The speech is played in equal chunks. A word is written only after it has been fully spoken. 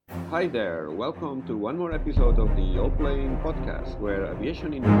Hi there, welcome to one more episode of the Allplane Podcast, where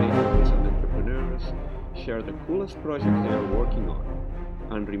aviation innovators and entrepreneurs share the coolest projects they are working on.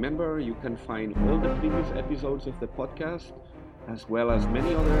 And remember, you can find all the previous episodes of the podcast, as well as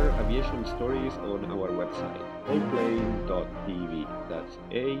many other aviation stories on our website, allplane.tv. That's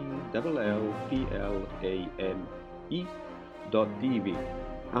ALLPLANE.tv.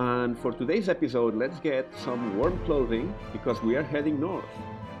 And for today's episode, let's get some warm clothing because we are heading north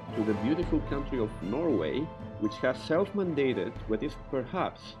to the beautiful country of Norway, which has self-mandated what is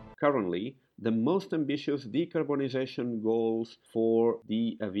perhaps currently the most ambitious decarbonization goals for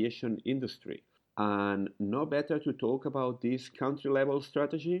the aviation industry. And no better to talk about this country-level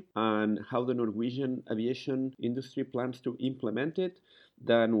strategy and how the Norwegian aviation industry plans to implement it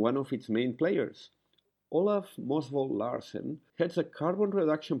than one of its main players. Olav Mosvol Larsen heads a carbon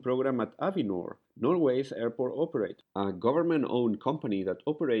reduction program at Avinor, Norway's airport operator, a government-owned company that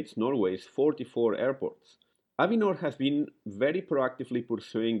operates Norway's 44 airports. Avinor has been very proactively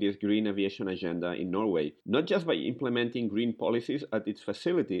pursuing this green aviation agenda in Norway, not just by implementing green policies at its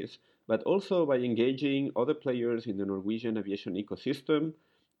facilities, but also by engaging other players in the Norwegian aviation ecosystem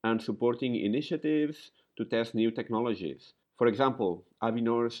and supporting initiatives to test new technologies. For example,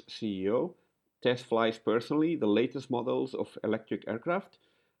 Avinor's CEO test flies personally the latest models of electric aircraft,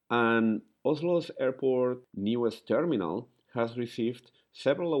 and Oslo's airport newest terminal has received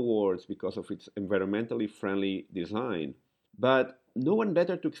several awards because of its environmentally friendly design. But no one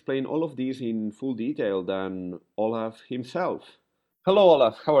better to explain all of these in full detail than Olav himself. Hello,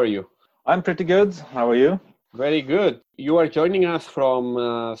 Olav. How are you? I'm pretty good. How are you? Very good. You are joining us from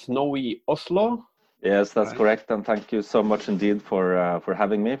snowy Oslo. Yes, that's correct. And thank you so much indeed for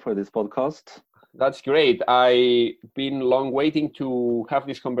having me for this podcast. That's great. I've been long waiting to have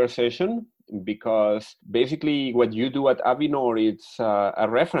this conversation because basically what you do at Avinor is a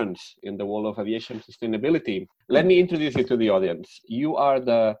reference in the world of aviation sustainability. Let me introduce you to the audience. You are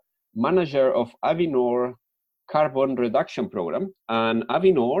the manager of Avinor Carbon Reduction Program, and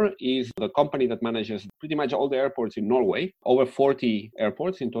Avinor is the company that manages pretty much all the airports in Norway, over 40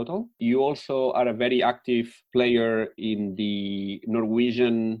 airports in total. You also are a very active player in the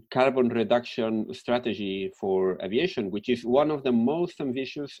Norwegian carbon reduction strategy for aviation, which is one of the most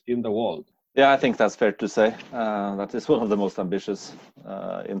ambitious in the world. Yeah, I think that's fair to say. That is one of the most ambitious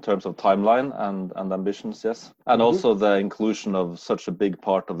in terms of timeline and ambitions, yes. And also the inclusion of such a big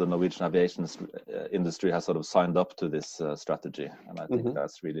part of the Norwegian aviation industry has sort of signed up to this strategy. And I think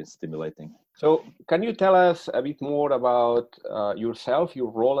that's really stimulating. So can you tell us a bit more about yourself,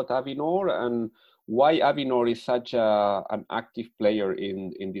 your role at Avinor, and why Avinor is such an active player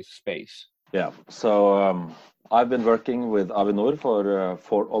in this space? Yeah, so I've been working with Avinor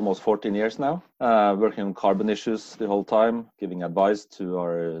for almost 14 years now, working on carbon issues the whole time, giving advice to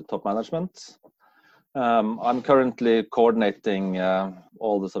our top management. I'm currently coordinating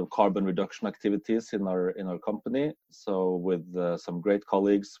all the sort of carbon reduction activities in our company. So with some great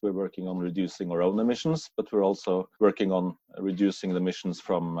colleagues, we're working on reducing our own emissions, but we're also working on reducing the emissions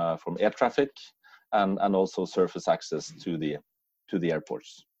from air traffic and also surface access to the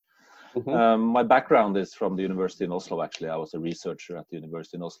airports. My background is from the University in Oslo, actually. I was a researcher at the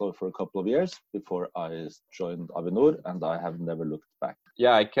University in Oslo for a couple of years before I joined Avinor, and I have never looked back.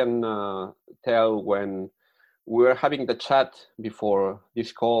 Yeah, I can tell when we were having the chat before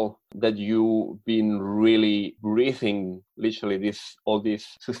this call that you've been really breathing literally all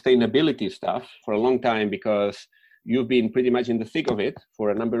this sustainability stuff for a long time, because you've been pretty much in the thick of it for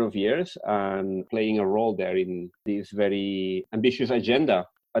a number of years and playing a role there in this very ambitious agenda.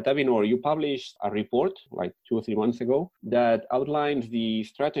 At Avinor, you published a report like 2 or 3 months ago that outlines the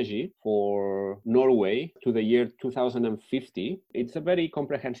strategy for Norway to the year 2050. It's a very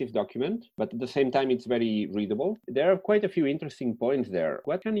comprehensive document, but at the same time, it's very readable. There are quite a few interesting points there.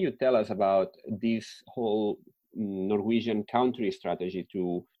 What can you tell us about this whole Norwegian country strategy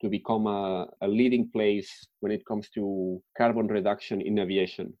to become a leading place when it comes to carbon reduction in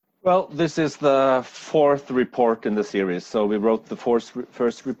aviation? Well, this is the 4th report in the series. So we wrote the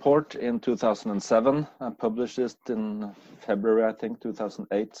first report in 2007 and published it in February, I think,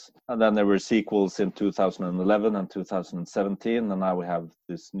 2008. And then there were sequels in 2011 and 2017. And now we have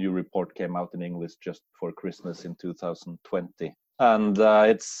this new report came out in English just before Christmas in 2020. And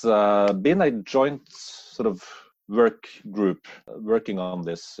it's been a joint sort of work group working on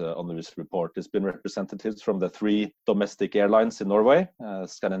this report. There's been representatives from the 3 domestic airlines in Norway,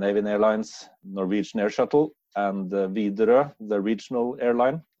 Scandinavian Airlines, Norwegian Air Shuttle, and Widerøe, the regional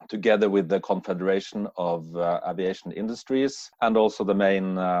airline, together with the Confederation of Aviation Industries and also the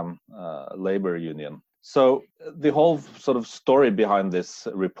main labor union. So the whole sort of story behind this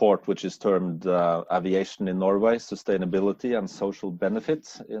report, which is termed Aviation in Norway, Sustainability and Social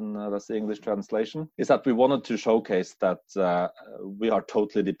Benefits, that's the English translation, is that we wanted to showcase that we are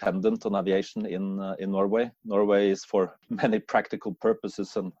totally dependent on aviation in Norway. Norway is for many practical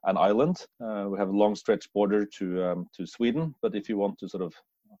purposes an island. We have a long stretch border to Sweden, but if you want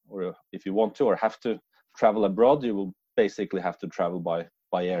to or have to travel abroad, you will basically have to travel by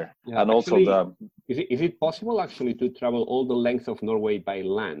air. Yeah, and actually, also is it possible actually to travel all the length of Norway by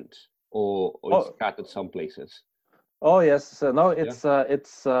land, or it's cut at some places? Oh yes, no, Yeah.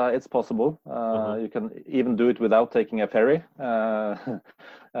 it's possible. You can even do it without taking a ferry.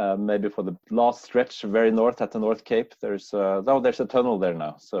 Maybe for the last stretch, very north at the North Cape, there's a tunnel there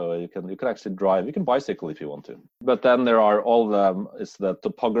now, so you can actually drive. You can bicycle if you want to. But then there are all the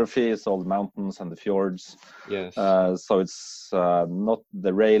topography, it's all the mountains and the fjords. Yes. So it's not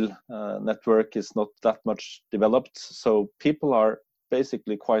the rail network is not that much developed. So people are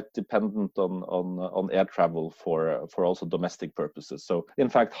basically quite dependent on air travel for also domestic purposes. So in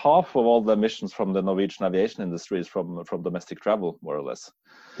fact, half of all the emissions from the Norwegian aviation industry is from domestic travel, more or less.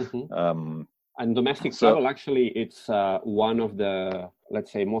 Mm-hmm. And domestic travel, actually, it's one of the,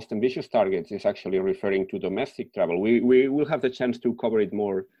 let's say, most ambitious targets is actually referring to domestic travel. We will have the chance to cover it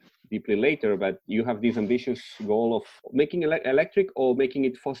more deeply later, but you have this ambitious goal of making electric or making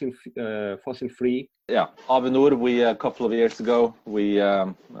it fossil free. Yeah, Avinor, we a couple of years ago, we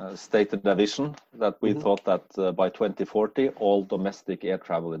stated a vision that we thought that by 2040, all domestic air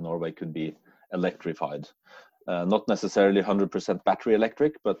travel in Norway could be electrified. Not necessarily 100% battery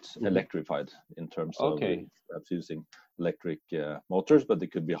electric, but electrified in terms of using electric motors, but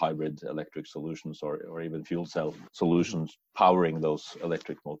it could be hybrid electric solutions or even fuel cell solutions powering those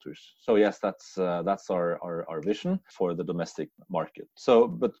electric motors. So yes, that's our vision for the domestic market. So,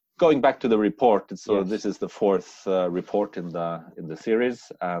 but going back to the report, this is the fourth report in the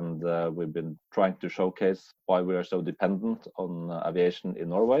series, and we've been trying to showcase why we are so dependent on aviation in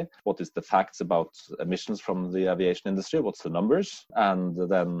Norway. What is the facts about emissions from the aviation industry? What's the numbers? And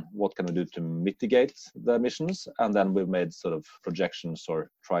then what can we do to mitigate the emissions? And then we've made sort of projections or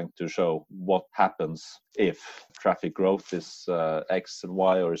trying to show what happens if traffic growth is X and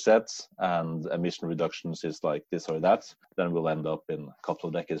Y or Z and emission reductions is like this or that. Then we'll end up in a couple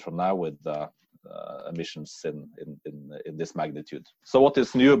of decades from now with emissions in this magnitude. So what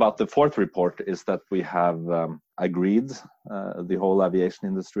is new about the fourth report is that we have agreed the whole aviation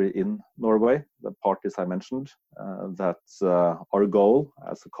industry in Norway, the parties I mentioned, that our goal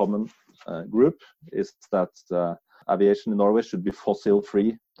as a common group is that aviation in Norway should be fossil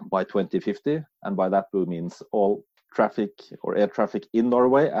free by 2050, and by that we means all traffic or air traffic in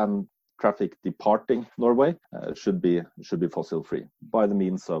Norway and traffic departing Norway should be fossil free by the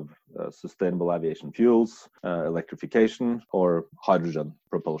means of sustainable aviation fuels, electrification, or hydrogen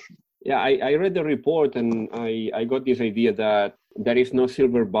propulsion. Yeah, I read the report and I got this idea that there is no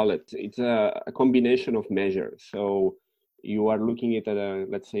silver bullet. It's a combination of measures. So you are looking at it,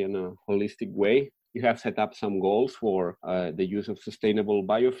 let's say, in a holistic way. You have set up some goals for the use of sustainable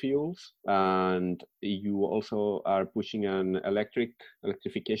biofuels, and you also are pushing an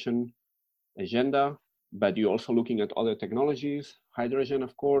electrification agenda, but you're also looking at other technologies, hydrogen,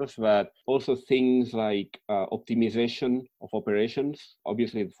 of course, but also things like optimization of operations.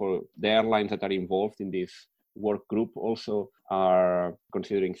 Obviously, for the airlines that are involved in this work group also are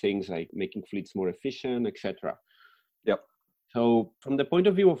considering things like making fleets more efficient, etc. Yep. So from the point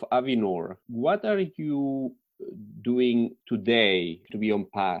of view of Avinor, what are you doing today to be on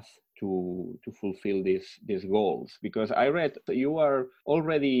path to fulfill these goals? Because I read you are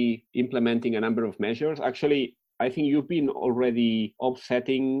already implementing a number of measures. Actually, I think you've been already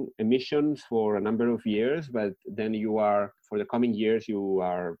offsetting emissions for a number of years, but then you are, for the coming years, you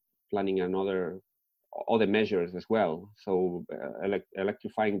are planning other measures as well. So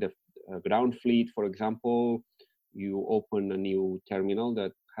electrifying the ground fleet, for example. You open a new terminal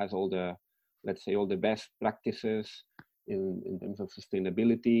that has all the best practices in terms of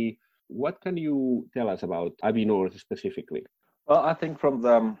sustainability. What can you tell us about Avinor specifically? Well, I think from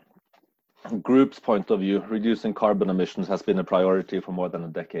the group's point of view, reducing carbon emissions has been a priority for more than a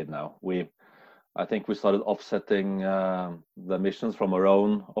decade now. I think we started offsetting the emissions from our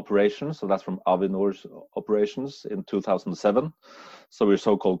own operations, so that's from Avinor's operations in 2007. So we're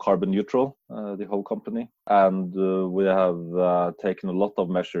so-called carbon neutral, the whole company, and we have taken a lot of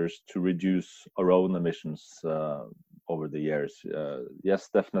measures to reduce our own emissions over the years. Yes,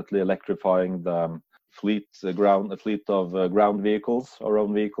 definitely electrifying the fleet of ground vehicles, our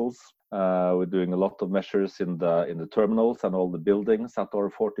own vehicles. We're doing a lot of measures in the terminals and all the buildings at our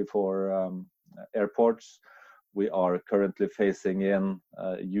 44 airports. We are currently phasing in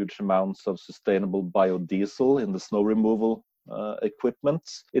huge amounts of sustainable biodiesel in the snow removal equipment.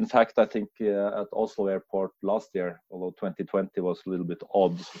 In fact, I think at Oslo Airport last year, although 2020 was a little bit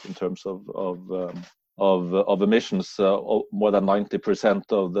odd in terms of emissions, more than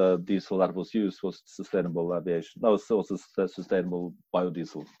 90% of the diesel that was used was sustainable aviation. No, so sustainable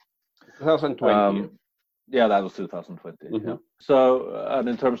biodiesel. 2020. Yeah, that was 2020. Mm-hmm. Yeah. So, and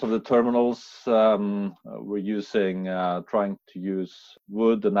in terms of the terminals, we're using, trying to use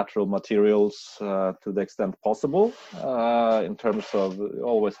wood and natural materials to the extent possible. In terms of, you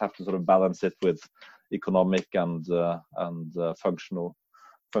always have to sort of balance it with economic and functional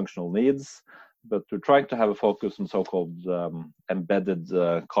needs. But we're trying to have a focus on so-called embedded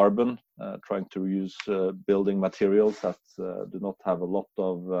carbon, trying to use building materials that do not have a lot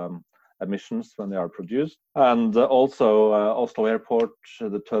of emissions when they are produced. And also Oslo Airport,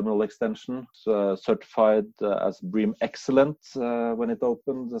 the terminal extension, certified as BREEAM Excellent when it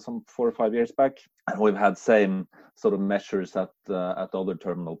opened some 4 or 5 years back. And we've had same sort of measures at other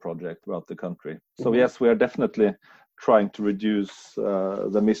terminal projects throughout the country. Mm-hmm. So yes, we are definitely trying to reduce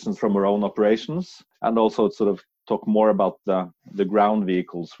the emissions from our own operations, and also sort of talk more about the ground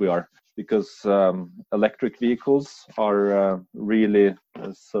vehicles we are, because electric vehicles are really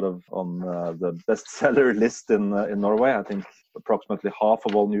sort of on the bestseller list in Norway. I think approximately half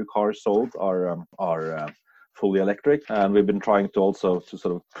of all new cars sold are fully electric, and we've been trying to also to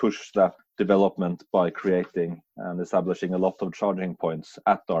sort of push that development by creating and establishing a lot of charging points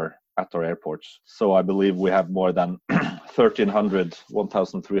at our airports. So I believe we have more than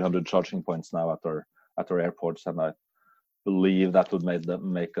 1,300 charging points now at our airports, and I believe that would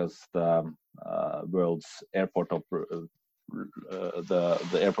make us the world's airport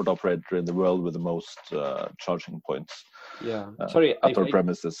the airport operator in the world with the most charging points. Yeah, sorry, at our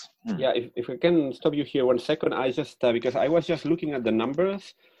premises. Yeah, if I can stop you here 1 second, I just because I was just looking at the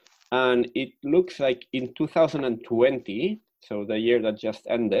numbers, and it looks like in 2020, so the year that just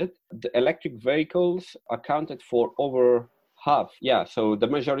ended, the electric vehicles accounted for over half. Yeah, so the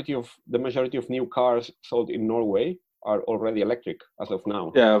majority of new cars sold in Norway are already electric as of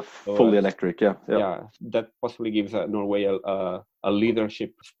now. Yeah, fully electric. Yeah. That possibly gives Norway a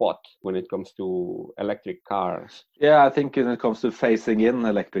leadership spot when it comes to electric cars. Yeah, I think when it comes to phasing in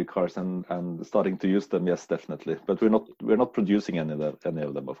electric cars and starting to use them, yes, definitely. But we're not producing any of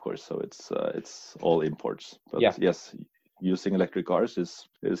them, of course. So it's all imports. But yes, using electric cars is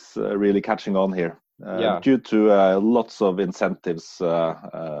really catching on here. Due to lots of incentives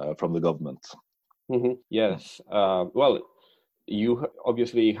from the government. Mm-hmm. Yes. Well, you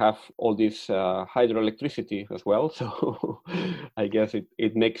obviously have all this hydroelectricity as well, so I guess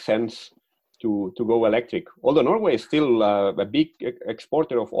it makes sense to go electric. Although Norway is still a big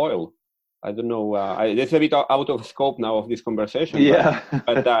exporter of oil. I don't know. It's a bit out of scope now of this conversation. Yeah,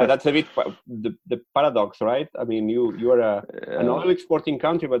 but that's a bit the paradox, right? I mean, you are an oil exporting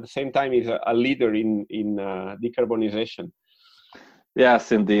country, but at the same time is a leader in decarbonization.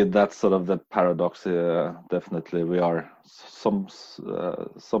 Yes, indeed, that's sort of the paradox. Definitely, we are. Some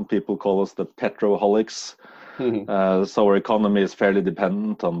people call us the petroholics. So our economy is fairly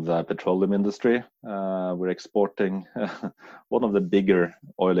dependent on the petroleum industry. We're exporting one of the bigger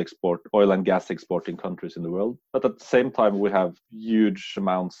oil and gas exporting countries in the world. But at the same time, we have huge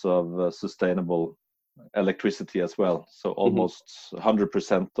amounts of sustainable electricity as well. So almost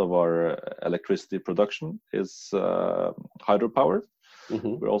 100% of our electricity production is hydropower.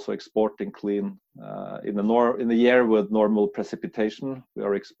 Mm-hmm. We're also exporting clean in the year with normal precipitation. We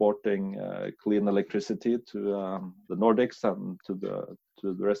are exporting clean electricity to the Nordics and to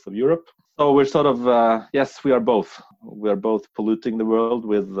the rest of Europe. So we're sort of yes, we are both. We are both polluting the world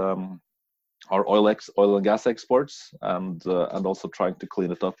with our oil and gas exports, and also trying to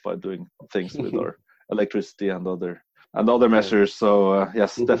clean it up by doing things with our electricity and other measures. So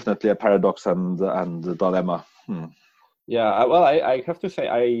yes, definitely a paradox and a dilemma. Yeah, well, I have to say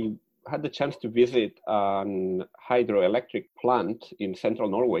I had the chance to visit an hydroelectric plant in central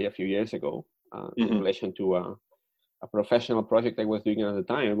Norway a few years ago in relation to a professional project I was doing at the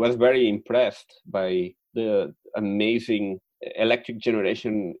time. I was very impressed by the amazing electric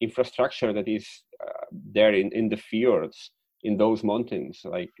generation infrastructure that is there in the fjords, in those mountains.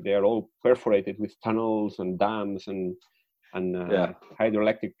 Like they're all perforated with tunnels and dams and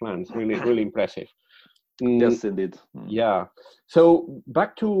hydroelectric plants. Really, really impressive. Yes, indeed. Yeah. So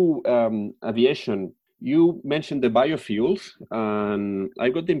back to aviation, you mentioned the biofuels, and I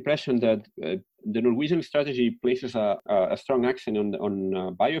got the impression that the Norwegian strategy places a strong accent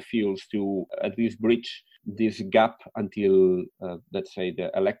on biofuels to at least bridge this gap until, let's say,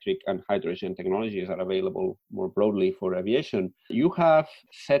 the electric and hydrogen technologies are available more broadly for aviation. You have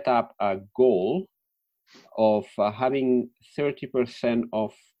set up a goal of having 30%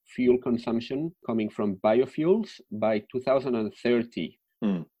 of fuel consumption coming from biofuels by 2030.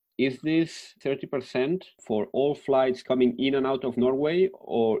 Is this 30% for all flights coming in and out of Norway,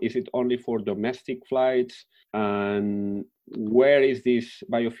 or is it only for domestic flights? And where is this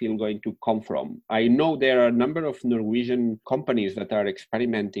biofuel going to come from? I know there are a number of Norwegian companies that are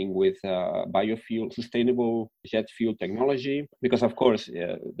experimenting with biofuel, sustainable jet fuel technology, because of course,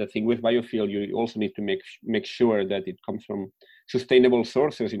 the thing with biofuel, you also need to make sure that it comes from sustainable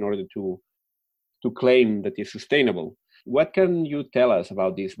sources in order to claim that it's sustainable. What can you tell us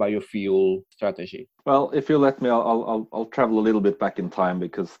about this biofuel strategy? Well, if you let me, I'll travel a little bit back in time,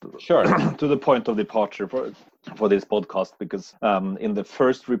 because sure, to the point of departure for this podcast, because in the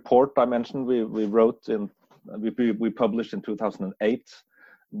first report I mentioned, we published in 2008.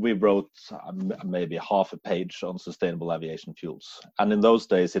 We wrote maybe half a page on sustainable aviation fuels, and in those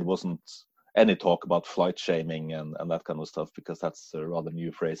days it wasn't any talk about flight shaming and that kind of stuff, because that's a rather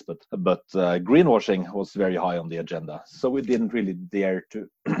new phrase. But greenwashing was very high on the agenda, so we didn't really dare to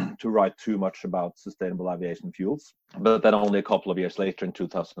write too much about sustainable aviation fuels. But then only a couple of years later, in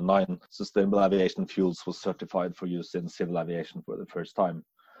 2009, sustainable aviation fuels was certified for use in civil aviation for the first time.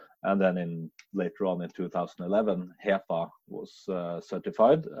 And then later on in 2011, HEFA was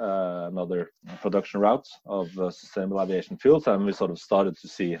certified, another production route of sustainable aviation fuels, and we sort of started to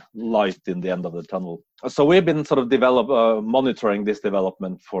see light in the end of the tunnel. So we've been sort of monitoring this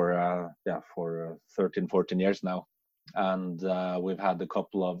development for 13, 14 years now. And we've had a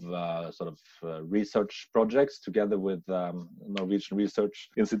couple of research projects together with Norwegian research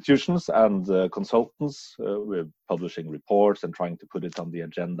institutions and consultants. We're publishing reports and trying to put it on the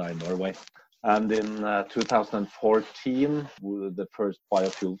agenda in Norway. And in 2014, the first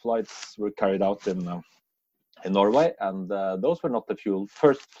biofuel flights were carried out in Norway, and those were not the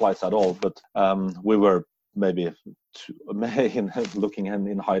first flights at all, but we were maybe looking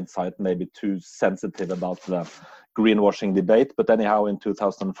in hindsight, maybe too sensitive about the greenwashing debate. But anyhow, in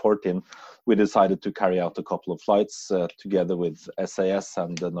 2014, we decided to carry out a couple of flights together with SAS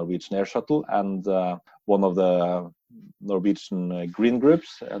and the Norwegian Air Shuttle, and one of the Norwegian green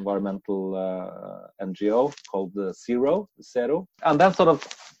groups, environmental NGO called Zero. And then sort of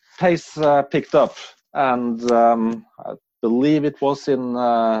pace picked up, and I believe it was in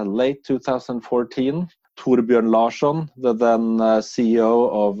late 2014, Torbjørn Larsen, the then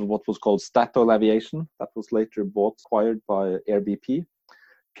CEO of what was called Statoil Aviation, that was later acquired by Air BP,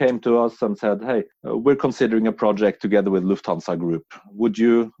 came to us and said, hey, we're considering a project together with Lufthansa Group. Would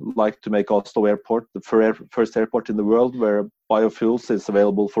you like to make Oslo Airport the first airport in the world where biofuels is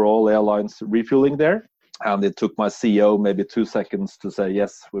available for all airlines refueling there? And it took my CEO maybe 2 seconds to say,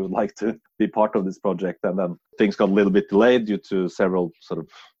 yes, we would like to be part of this project. And then things got a little bit delayed due to several sort of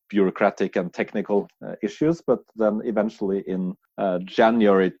bureaucratic and technical issues. But then eventually in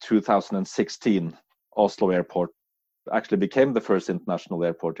January 2016, Oslo Airport actually became the first international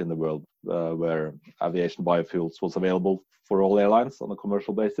airport in the world where aviation biofuels was available for all airlines on a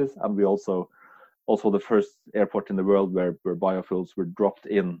commercial basis. And we also the first airport in the world where biofuels were dropped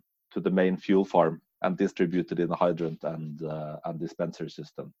in to the main fuel farm and distributed in a hydrant and dispenser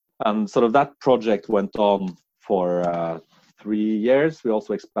system. And sort of that project went on for 3 years. We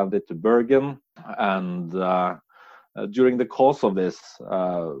also expanded to Bergen, and during the course of this,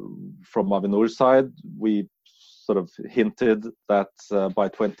 from Avinor's side, we sort of hinted that by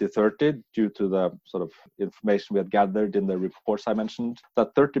 2030, due to the sort of information we had gathered in the reports I mentioned,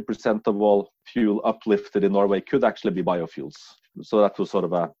 that 30% of all fuel uplifted in Norway could actually be biofuels. So that was sort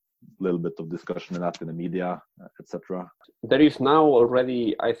of a little bit of discussion in that in the media, etc. There is now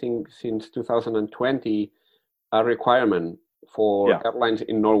already, I think, since 2020, a requirement for airlines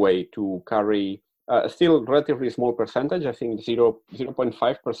in Norway to carry still relatively small percentage, I think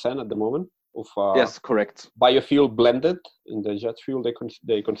 0.5% at the moment of yes, correct, biofuel blended in the jet fuel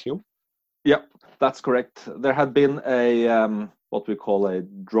they consume. Yeah, that's correct. There had been a what we call a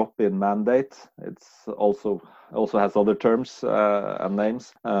drop-in mandate. It's also has other terms and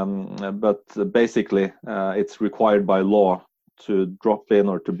names, but basically it's required by law to drop in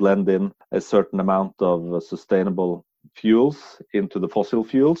or to blend in a certain amount of sustainable fuels into the fossil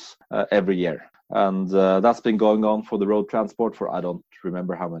fuels every year. And that's been going on for the road transport for I don't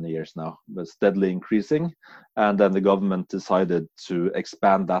remember how many years now, but steadily increasing. And then the government decided to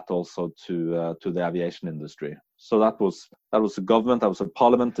expand that also to the aviation industry. So that was a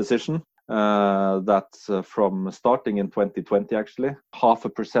parliament decision that from starting in 2020 actually,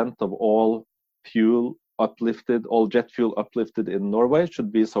 0.5% of all fuel uplifted, all jet fuel uplifted in Norway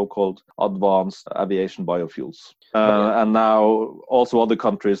should be so-called advanced aviation biofuels. And now also other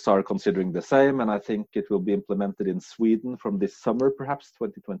countries are considering the same, and I think it will be implemented in Sweden from this summer, perhaps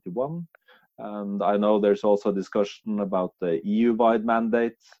 2021. And I know there's also discussion about the EU-wide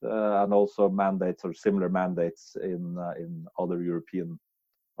mandate and also mandates or similar mandates in other European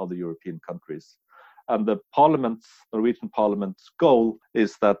countries. And the Norwegian Parliament's goal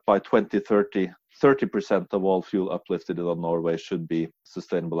is that by 2030, 30% of all fuel uplifted in Norway should be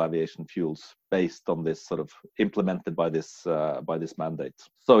sustainable aviation fuels, based on this sort of implemented by this mandate.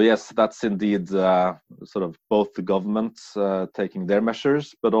 So yes, that's indeed sort of both the governments taking their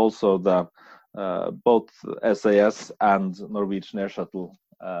measures, but also the both SAS and Norwegian Air Shuttle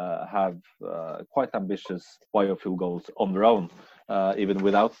have quite ambitious biofuel goals on their own, even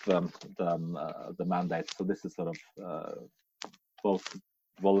without the mandate. So this is sort of both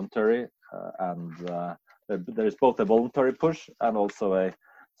voluntary and there is both a voluntary push and also a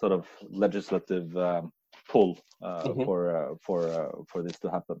sort of legislative pull for this to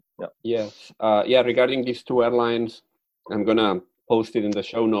happen. Yeah. Yes. Regarding these two airlines, I'm gonna post it in the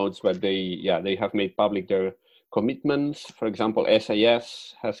show notes, but they have made public their commitments. For example,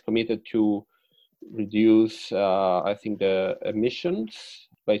 SAS has committed to reduce, I think, the emissions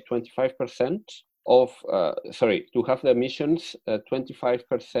by 25% to have the emissions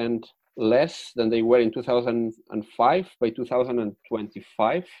 25% less than they were in 2005 by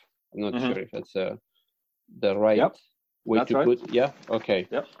 2025. I'm not sure if that's the right way that's to right. put. Yeah. Okay.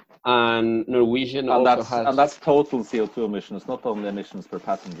 Yep. And Norwegian also has. And that's total CO2 emissions, not only emissions per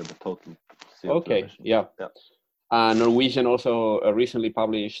passenger, but total CO2 emissions. Yeah. Norwegian also recently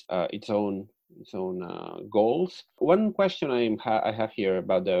published its own goals. One question I have here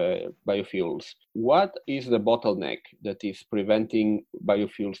about the biofuels: what is the bottleneck that is preventing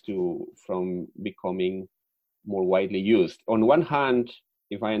biofuels from becoming more widely used? On one hand,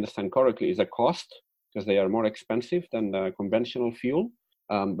 if I understand correctly, is the cost, because they are more expensive than the conventional fuel.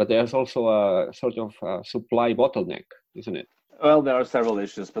 But there's also a sort of supply bottleneck, isn't it? Well, there are several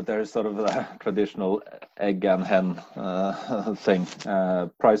issues, but there is sort of a traditional egg and hen thing.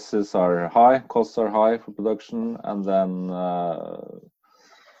 Prices are high, costs are high for production, and then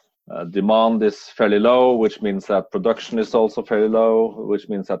demand is fairly low, which means that production is also fairly low, which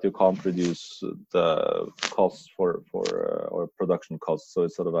means that you can't reduce the costs for or production costs. So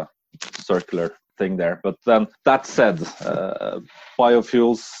it's sort of a circular thing there. But then that said,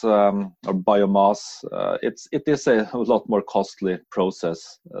 biofuels or biomass, it is a lot more costly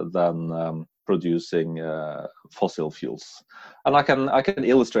process than producing fossil fuels. And I can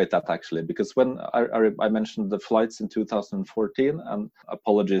illustrate that actually, because when I mentioned the flights in 2014, and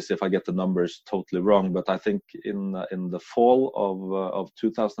apologies if I get the numbers totally wrong, but I think in the fall of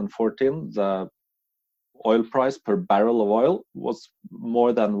 2014, the oil price per barrel of oil was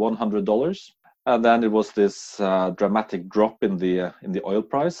more than $100. And then it was this dramatic drop in the oil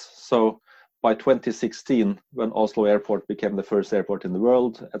price. So by 2016, when Oslo Airport became the first airport in the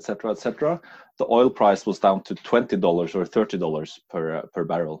world, etc., the oil price was down to $20 or $30 per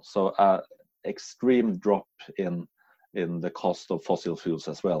barrel. So extreme drop in the cost of fossil fuels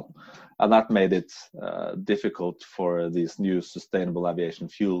as well, and that made it difficult for these new sustainable aviation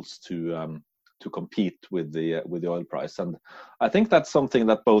fuels to compete with the oil price. And I think that's something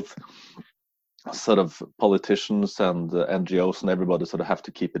that both sort of politicians and NGOs and everybody sort of have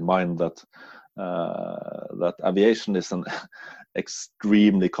to keep in mind, that aviation is an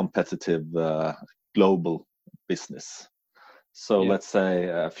extremely competitive global business. So let's say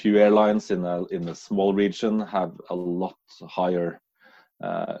a few airlines in a small region have a lot higher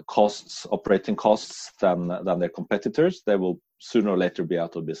operating costs than their competitors. They will sooner or later be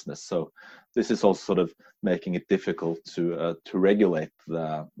out of business. So this is also sort of making it difficult to regulate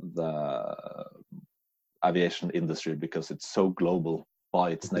the aviation industry, because it's so global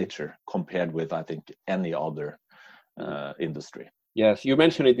by its nature compared with, I think, any other industry. Yes, you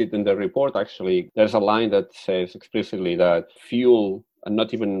mentioned it in the report. Actually, there's a line that says explicitly that fuel, and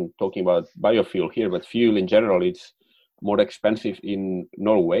not even talking about biofuel here, but fuel in general, it's more expensive in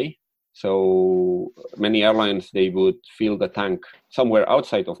Norway. So many airlines, they would fill the tank somewhere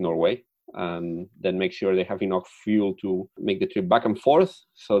outside of Norway and then make sure they have enough fuel to make the trip back and forth.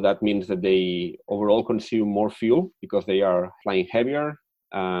 So that means that they overall consume more fuel because they are flying heavier,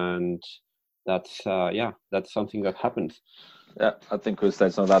 and that's something that happens. Yeah, I think we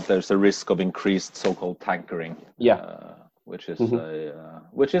said so that there's a risk of increased so-called tankering. Which is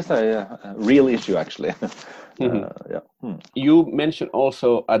a real issue actually. You mentioned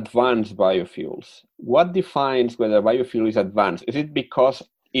also advanced biofuels. What defines whether a biofuel is advanced? Is it because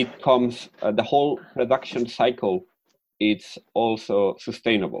it comes, the whole production cycle, it's also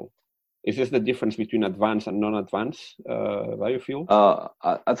sustainable. Is this the difference between advanced and non-advanced biofuel?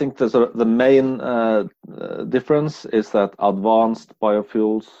 I think the main difference is that advanced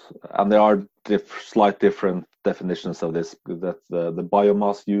biofuels, and there are slight different definitions of this, that the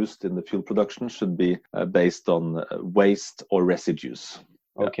biomass used in the fuel production should be based on waste or residues.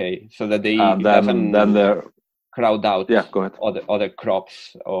 Okay, so that it doesn't crowd out go ahead. other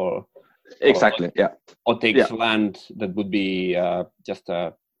crops or takes land that would be just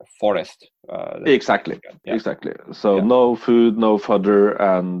a forest. Exactly. So no food, no fodder,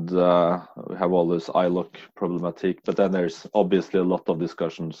 and we have all this ILOC problematic. But then there's obviously a lot of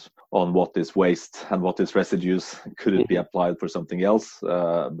discussions on what is waste and what is residues. Could it be applied for something else?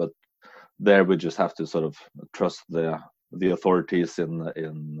 But there we just have to sort of trust the authorities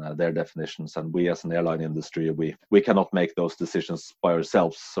in their definitions, and we as an airline industry, we cannot make those decisions by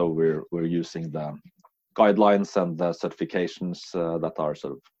ourselves. So we're using the guidelines and the certifications that are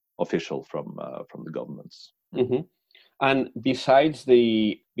sort of official from the governments. Mm-hmm. And besides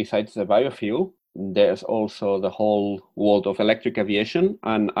the biofuel, there's also the whole world of electric aviation,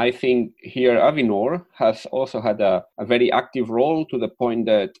 and I think here Avinor has also had a very active role, to the point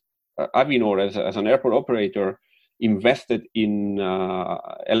that Avinor as an airport operator invested in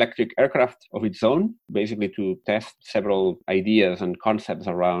electric aircraft of its own, basically to test several ideas and concepts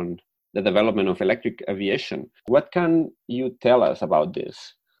around the development of electric aviation. What can you tell us about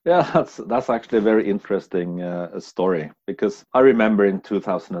this? Yeah, that's actually a very interesting story, because I remember in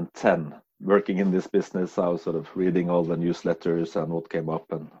 2010, working in this business, I was sort of reading all the newsletters and what came up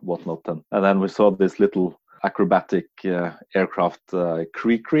and whatnot. And then we saw this little acrobatic aircraft,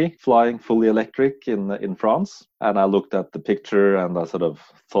 Cricri, flying fully electric in France. And I looked at the picture and I sort of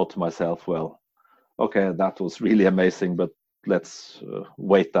thought to myself, well, okay, that was really amazing, but let's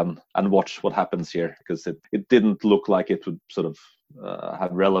wait and watch what happens here, because it didn't look like it would sort of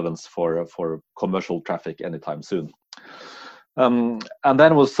have relevance for commercial traffic anytime soon. And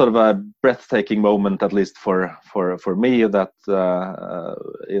then was sort of a breathtaking moment, at least for me, that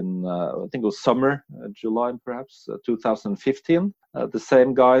in I think it was summer, July perhaps, 2015, the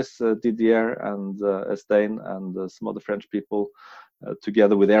same guys, Didier and Estaing and some other French people,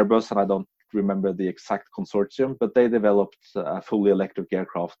 together with Airbus, and I don't remember the exact consortium, but they developed a fully electric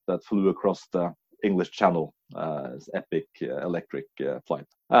aircraft that flew across the English Channel, epic electric flight.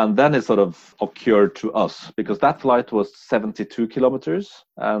 And then it sort of occurred to us, because that flight was 72 kilometers,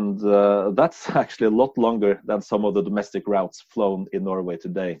 and that's actually a lot longer than some of the domestic routes flown in Norway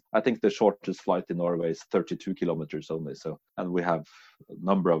today. I think the shortest flight in Norway is 32 kilometers only. So, and we have a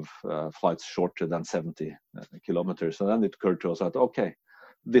number of flights shorter than 70 kilometers. And then it occurred to us that, okay,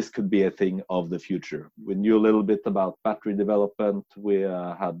 this could be a thing of the future. We knew a little bit about battery development. We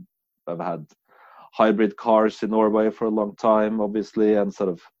have had hybrid cars in Norway for a long time, obviously, and sort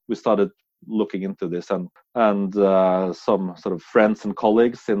of we started looking into this, and some sort of friends and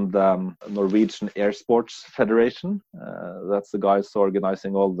colleagues in the Norwegian Air Sports Federation. That's the guys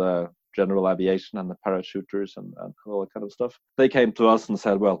organizing all the general aviation and the parachuters and all that kind of stuff. They came to us and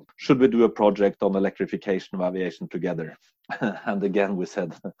said, well, should we do a project on electrification of aviation together? And again, we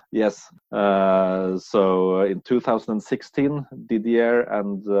said yes. So in 2016, Didier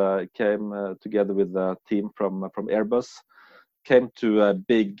and came together with a team from Airbus, came to a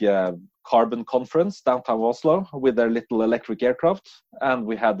big carbon conference downtown Oslo with their little electric aircraft, and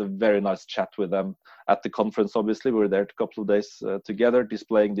we had a very nice chat with them at the conference. Obviously, we were there a couple of days together,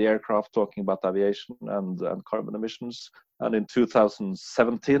 displaying the aircraft, talking about aviation and carbon emissions. And in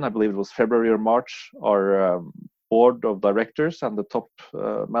 2017, I believe it was February or March, our board of directors and the top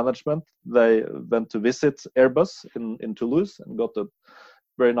management, they went to visit Airbus in Toulouse and got a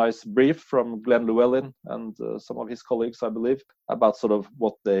very nice brief from Glenn Llewellyn and some of his colleagues, I believe, about sort of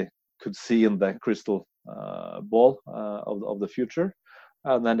what they could see in the crystal ball of the future.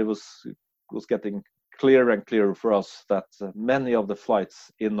 And then it was getting clearer and clearer for us that many of the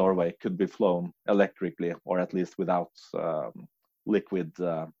flights in Norway could be flown electrically, or at least without liquid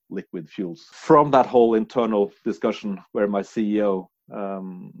fuels. From that whole internal discussion, where my CEO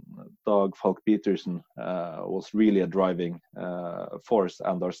Dag Falk Petersen was really a driving force,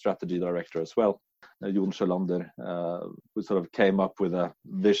 and our strategy director as well, Jon Sjølander, who sort of came up with a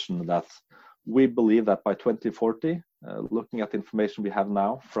vision that we believe that by 2040, looking at the information we have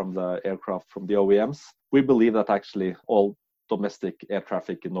now from the aircraft from the OEMs, we believe that actually all domestic air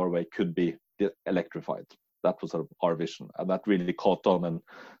traffic in Norway could be electrified. That was sort of our vision, and that really caught on. And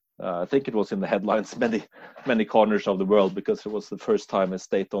I think it was in the headlines many corners of the world, because it was the first time a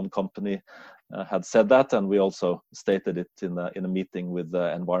state-owned company had said that, and we also stated it in a meeting with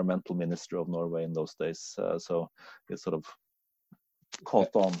the environmental minister of Norway in those days. So it sort of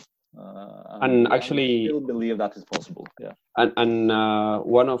caught on. And I actually, still believe that is possible. Yeah. And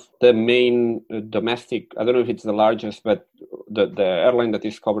one of the main domestic, I don't know if it's the largest, but the airline that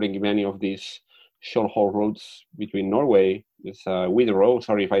is covering many of these short-haul routes between Norway is Widerøe.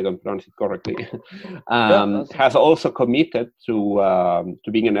 Sorry if I don't pronounce it correctly. Has also committed to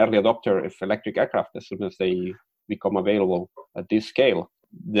being an early adopter of electric aircraft as soon as they become available at this scale.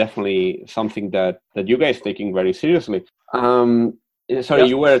 Definitely something that you guys taking very seriously. Sorry,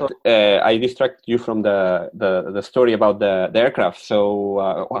 you were. I distracted you from the story about the aircraft.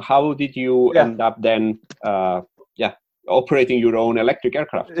 So, how did you end up then? Operating your own electric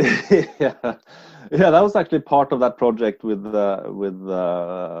aircraft. That was actually part of that project with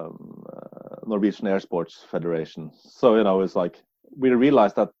Norwegian Air Sports Federation. So it's like we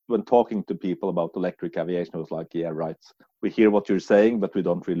realized that when talking to people about electric aviation, it was like, yeah, right. We hear what you're saying, but we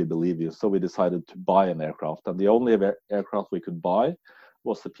don't really believe you. So we decided to buy an aircraft, and the only aircraft we could buy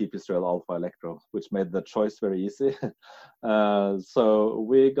was the Pipistrel Alpha Electro, which made the choice very easy. So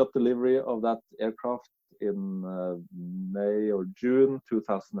we got delivery of that aircraft in May or June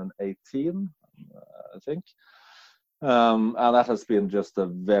 2018, I think. And that has been just a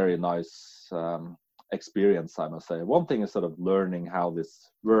very nice experience, I must say. One thing is sort of learning how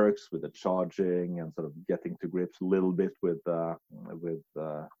this works with the charging and sort of getting to grips a little bit with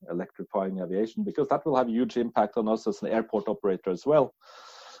electrifying aviation, because that will have a huge impact on us as an airport operator as well.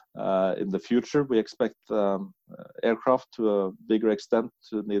 In the future, we expect aircraft to a bigger extent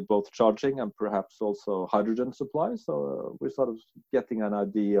to need both charging and perhaps also hydrogen supply. So we're sort of getting an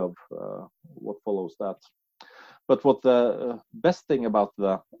idea of what follows that. But what the best thing about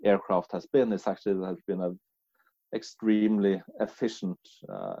the aircraft has been is actually it has been an extremely efficient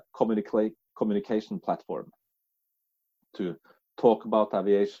communication platform to talk about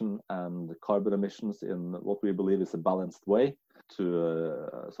aviation and carbon emissions in what we believe is a balanced way, to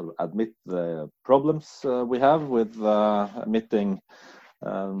sort of admit the problems we have with emitting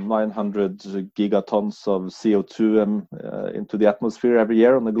 900 gigatons of CO2 into the atmosphere every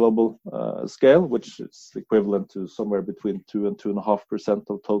year on a global scale, which is equivalent to somewhere between 2 and 2.5%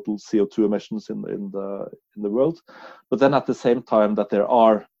 of total CO2 emissions in the world. But then at the same time that there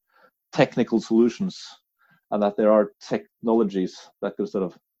are technical solutions and that there are technologies that can sort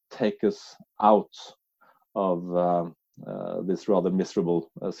of take us out of this rather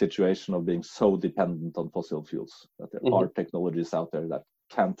miserable situation of being so dependent on fossil fuels, that there are technologies out there that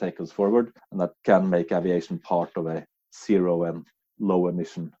can take us forward and that can make aviation part of a zero and low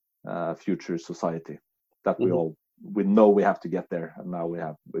emission future society that we know we have to get there, and now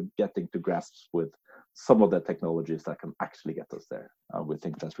we're getting to grasp with some of the technologies that can actually get us there, and we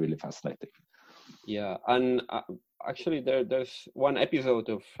think that's really fascinating. Yeah, and actually there's one episode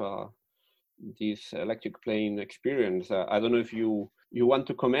of this electric plane experience. I don't know if you want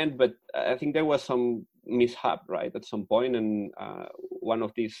to comment, but I think there was some mishap, right, at some point, and one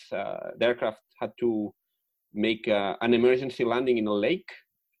of these the aircraft had to make an emergency landing in a lake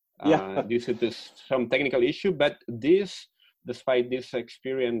due to some technical issue. But despite this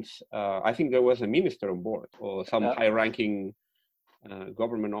experience, I think there was a minister on board or some high-ranking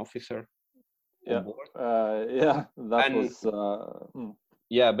government officer on board.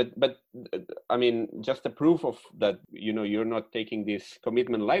 Yeah, but I mean, just a proof of that, you're not taking this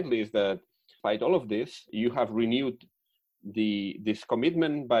commitment lightly is that despite all of this, you have renewed this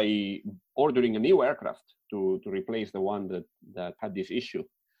commitment by ordering a new aircraft to replace the one that had this issue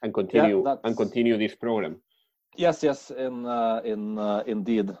and continue this program. Yes, indeed.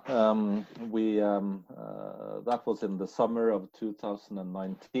 That was in the summer of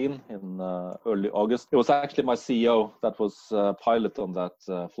 2019, in early August. It was actually my CEO that was pilot on that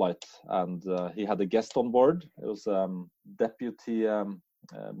flight, and he had a guest on board. It was deputy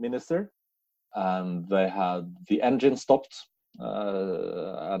minister, and they had the engine stopped,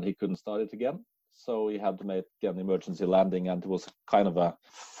 and he couldn't start it again. So he had to make an emergency landing, and it was kind of a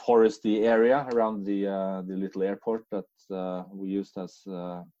foresty area around the little airport that we used as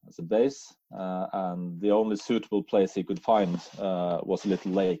a base, and the only suitable place he could find was a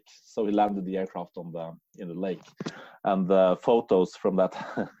little lake. So he landed the aircraft in the lake, and the photos from that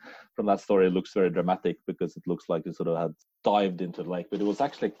from that story looks very dramatic because it looks like he sort of had dived into the lake, but it was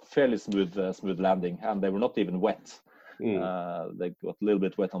actually fairly smooth landing, and they were not even wet. They got a little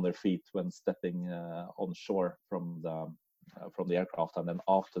bit wet on their feet when stepping on shore from the aircraft, and then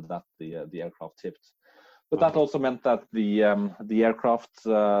after that the aircraft tipped. But that also meant that the aircraft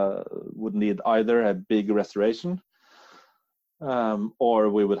would need either a big restoration, or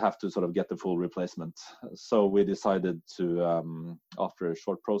we would have to sort of get the full replacement. So we decided to, after a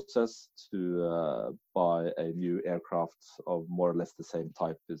short process, to buy a new aircraft of more or less the same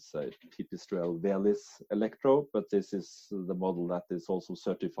type. It's a Pipistrel Velis Electro, but this is the model that is also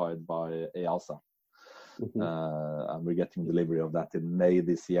certified by EASA. And we're getting delivery of that in May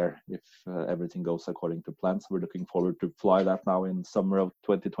this year, if everything goes according to plans. We're looking forward to fly that now in summer of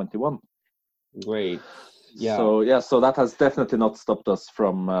 2021. Great. Yeah. So that has definitely not stopped us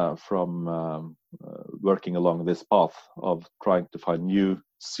from working along this path of trying to find new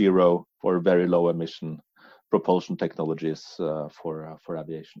zero or very low emission propulsion technologies for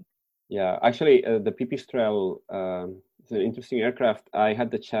aviation. Yeah, actually, the Pipistrel is an interesting aircraft. I had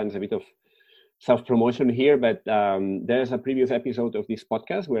the chance, a bit of self-promotion here, but there's a previous episode of this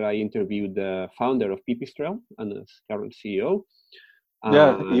podcast where I interviewed the founder of Pipistrel and his current CEO.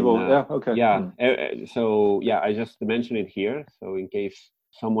 Ivo. Okay. So I just mentioned it here. So in case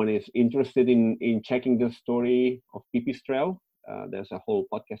someone is interested in checking the story of Pipistrel, there's a whole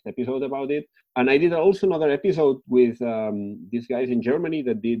podcast episode about it. And I did also another episode with these guys in Germany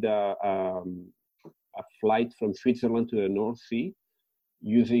that did a flight from Switzerland to the North Sea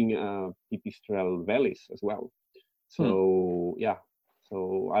using Pipistrel Velis as well. So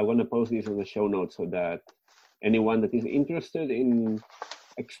so I want to post this in the show notes so that anyone that is interested in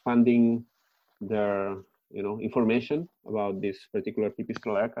expanding their information about this particular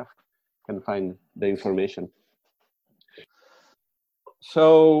Pipistrel aircraft can find the information.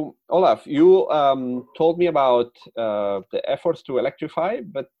 So, Olav, you told me about the efforts to electrify,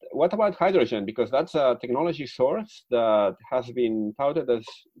 but what about hydrogen? Because that's a technology source that has been touted as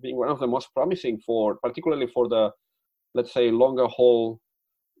being one of the most promising particularly for the, let's say, longer haul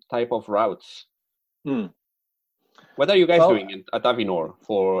type of routes. What are you guys doing at Avinor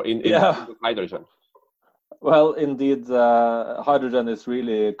in hydrogen? Well, indeed, hydrogen is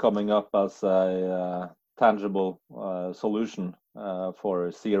really coming up as a tangible solution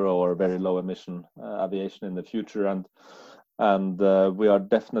for zero or very low emission aviation in the future, and we are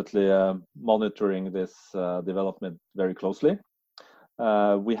definitely monitoring this development very closely.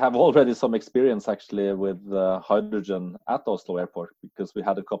 We have already some experience actually with hydrogen at Oslo Airport, because we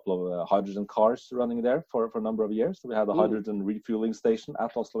had a couple of hydrogen cars running there for a number of years. We had a hydrogen refueling station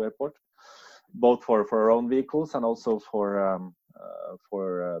at Oslo Airport, both for our own vehicles and also for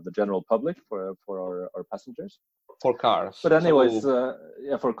the general public, for our passengers. For cars. But anyways,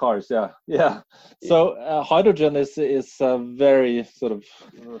 for cars, yeah. So hydrogen is a very sort of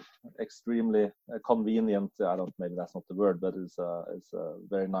extremely convenient. Maybe that's not the word, but it's a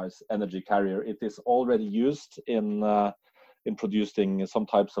very nice energy carrier. It is already used in producing some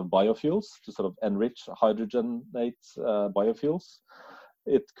types of biofuels to sort of enrich hydrogenate biofuels.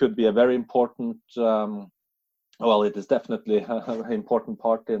 It could be a very important. It is definitely an important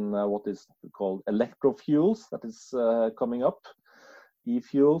part in what is called electrofuels that is coming up.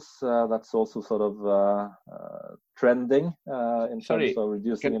 E-fuels, that's also sort of trending in terms of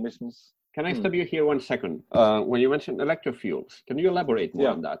reducing emissions. Can I stop you here 1 second? When you mentioned electrofuels, can you elaborate more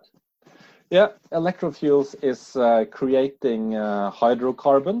on that? Yeah, electrofuels is creating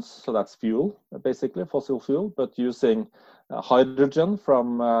hydrocarbons, so that's fuel, basically fossil fuel, but using hydrogen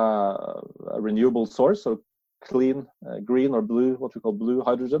from a renewable source, so clean, green or blue, what we call blue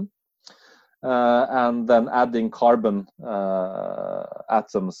hydrogen, and then adding carbon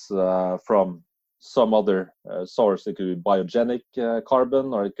atoms from some other source. It could be biogenic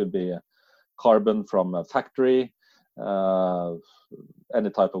carbon, or it could be carbon from a factory, any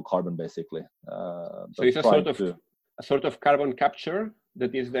type of carbon, basically. So it's a sort of carbon capture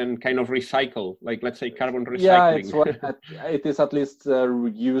that is then kind of recycled, like let's say carbon recycling. Yeah, it is at least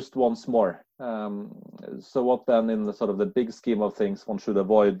used once more. So what then, in the sort of the big scheme of things, one should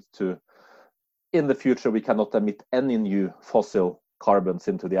avoid to, in the future, we cannot emit any new fossil carbons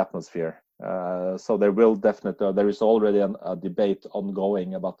into the atmosphere. So there is already a debate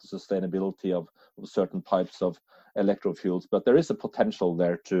ongoing about the sustainability of certain types of electrofuels, but there is a potential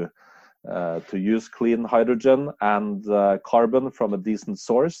there to use clean hydrogen and carbon from a decent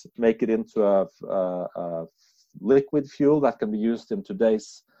source, make it into a liquid fuel that can be used in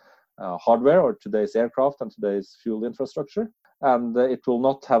today's hardware or today's aircraft and today's fuel infrastructure. And it will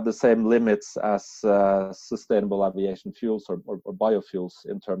not have the same limits as sustainable aviation fuels or biofuels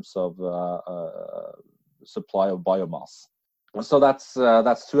in terms of supply of biomass. So that's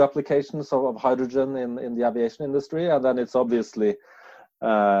two applications of hydrogen in the aviation industry, and then it's obviously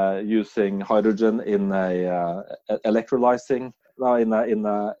using hydrogen in a electrolyzing now in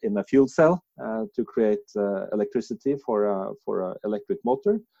a fuel cell to create electricity for a electric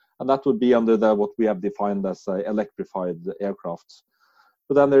motor, and that would be under what we have defined as electrified aircraft.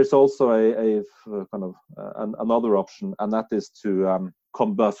 But then there's also a kind of another option, and that is to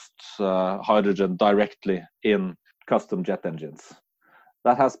combust hydrogen directly in custom jet engines.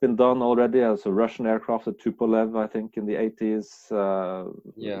 That has been done already as a Russian aircraft, a Tupolev, I think, in the 80s.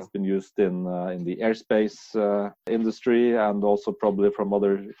 It's been used in the airspace industry, and also probably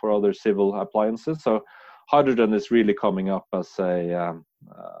for other civil appliances. So hydrogen is really coming up as a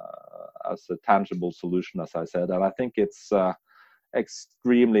tangible solution, as I said, and I think it's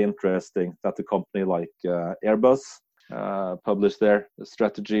extremely interesting that a company like Airbus published their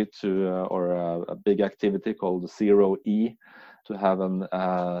strategy or a big activity called Zero E, to have an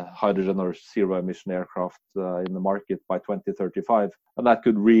hydrogen or zero emission aircraft in the market by 2035, and that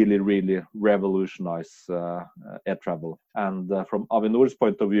could really revolutionize air travel. And from Avinor's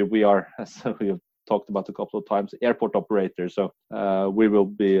point of view, we are, as we have talked about a couple of times, airport operators, so we will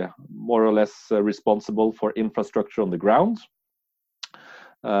be more or less responsible for infrastructure on the ground.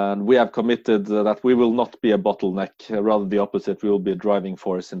 And we have committed that we will not be a bottleneck, rather the opposite. We will be a driving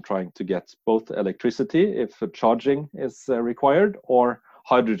force in trying to get both electricity, if charging is required, or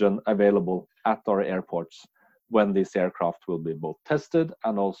hydrogen available at our airports when this aircraft will be both tested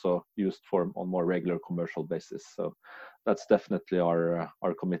and also used on more regular commercial basis. So that's definitely our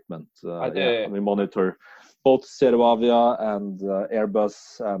commitment. We monitor both ZeroAvia and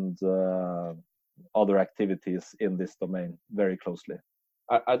Airbus and other activities in this domain very closely.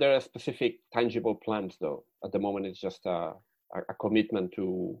 Are there specific tangible plans, though? At the moment, it's just a commitment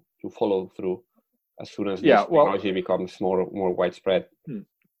to follow through as soon as this technology becomes more widespread.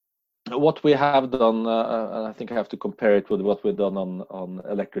 What we have done, and I think I have to compare it with what we've done on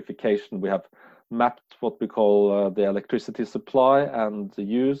electrification. We have mapped what we call the electricity supply and the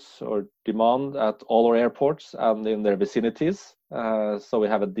use or demand at all our airports and in their vicinities. So we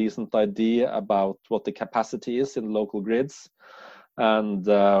have a decent idea about what the capacity is in local grids. And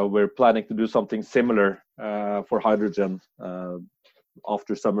we're planning to do something similar for hydrogen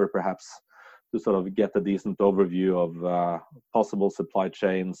after summer, perhaps, to sort of get a decent overview of possible supply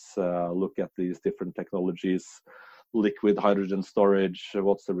chains, look at these different technologies, liquid hydrogen storage,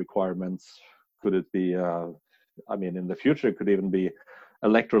 what's the requirements, could it be, in the future, it could even be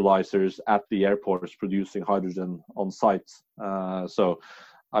electrolyzers at the airports producing hydrogen on site.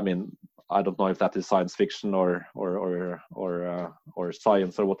 I don't know if that is science fiction or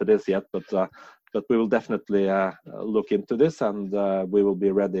science or what it is yet, but we will definitely look into this, and we will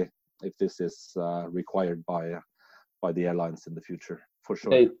be ready if this is required by the airlines in the future, for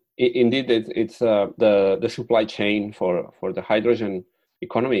sure. Indeed, it's the supply chain for the hydrogen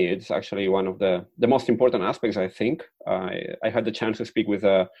economy. It's actually one of the most important aspects, I think. I had the chance to speak with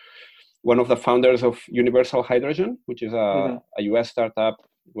one of the founders of Universal Hydrogen, which is a US startup.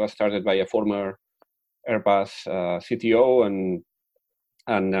 It was started by a former Airbus CTO,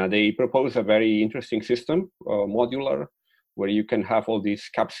 and they propose a very interesting system, modular, where you can have all these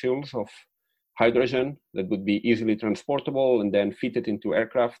capsules of hydrogen that would be easily transportable and then fitted into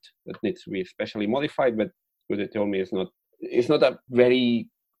aircraft that needs to be specially modified. But what they told me it's not a very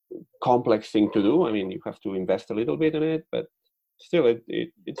complex thing to do. I mean, you have to invest a little bit in it, but still,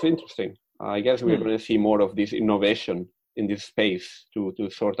 it's interesting. I guess we're going to see more of this innovation in this space to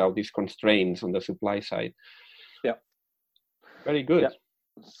sort out these constraints on the supply side. Yeah. Very good. Yeah.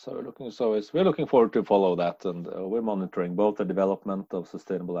 So we're looking forward to follow that, and we're monitoring both the development of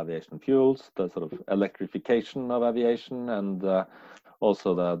sustainable aviation fuels, the sort of electrification of aviation, and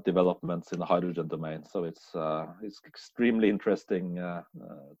also the developments in the hydrogen domain. So it's extremely interesting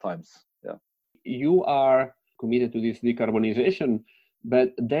times. Yeah. You are committed to this decarbonization, but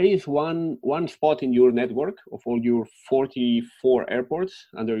there is one spot in your network of all your 44 airports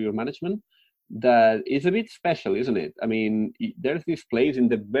under your management that is a bit special, isn't it? I mean, there's this place in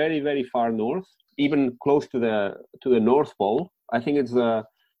the very, very far north, even close to the North Pole. I think it's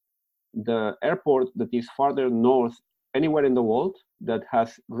the airport that is farther north anywhere in the world that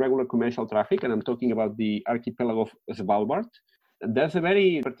has regular commercial traffic, and I'm talking about the archipelago of Svalbard. There's a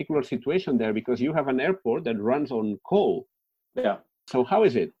very particular situation there because you have an airport that runs on coal. Yeah. So how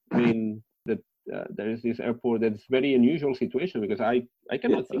is it? I mean, there is this airport that's very unusual situation because I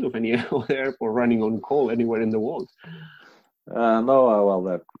cannot think of any other airport running on coal anywhere in the world. No, well,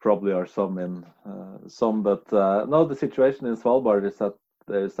 there probably are some, but no, the situation in Svalbard is that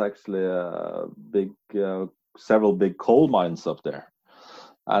there's actually several big coal mines up there,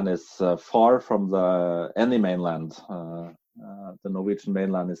 and it's far from any mainland. The Norwegian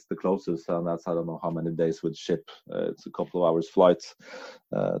mainland is the closest, and that's I don't know how many days with ship. It's a couple of hours flight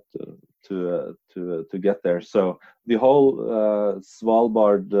to get there. So the whole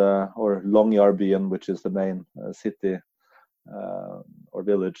Svalbard or Longyearbyen, which is the main city or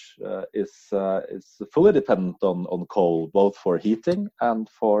village, is fully dependent on coal, both for heating and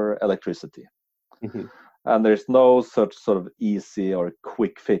for electricity. Mm-hmm. And there's no such sort of easy or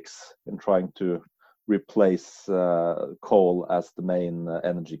quick fix in trying to replace coal as the main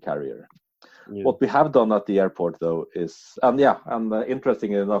energy carrier. Yeah. What we have done at the airport, though, is,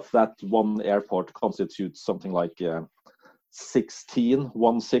 interesting enough, that one airport constitutes something like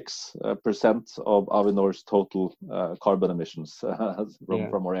 16% of Avinor's total carbon emissions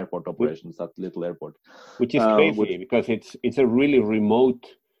from our airport operations, that little airport. Which is crazy, because it's a really remote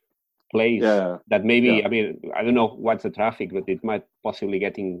place that maybe, I mean, I don't know what's the traffic, but it might possibly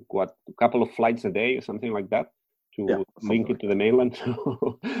getting a couple of flights a day or something like that to link it to the mainland.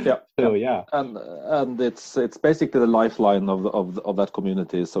 And it's basically the lifeline of that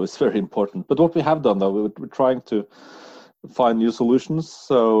community, so it's very important. But what we have done, though, we're trying to find new solutions.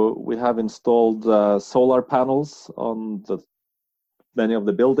 So we have installed solar panels on many of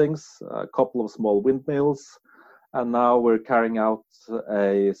the buildings, a couple of small windmills. And now we're carrying out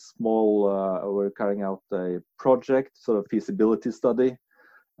a project, sort of feasibility study.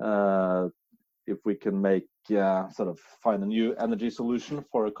 If we can find a new energy solution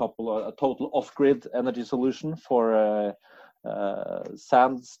for a total off-grid energy solution for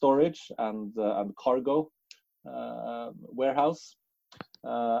sand storage and cargo warehouse.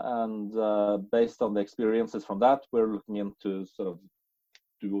 And based on the experiences from that, we're looking into sort of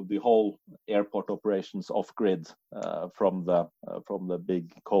do the whole airport operations off grid from the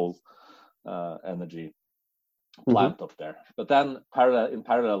big coal energy plant up there. But then in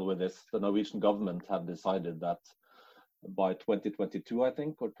parallel with this, the Norwegian government have decided that by 2022, I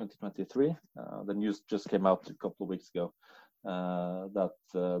think, or 2023, the news just came out a couple of weeks ago, that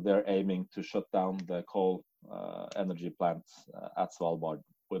they're aiming to shut down the coal energy plants at Svalbard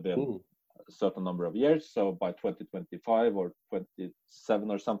within a certain number of years. So by 2025 or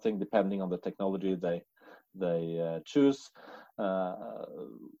 27 or something, depending on the technology they choose,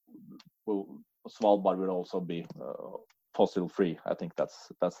 Svalbard will also be fossil free. I think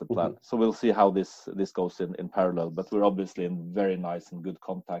that's the plan. So we'll see how this goes in parallel. But we're obviously in very nice and good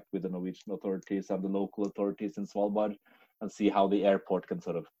contact with the Norwegian authorities and the local authorities in Svalbard, and see how the airport can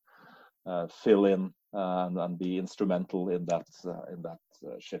sort of fill in and be instrumental in that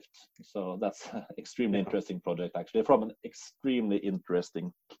shift. So that's an extremely interesting project, actually, from an extremely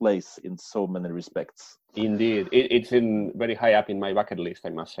interesting place in so many respects. Indeed, it's in very high up in my bucket list, I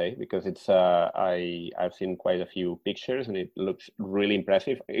must say, because it's I've seen quite a few pictures and it looks really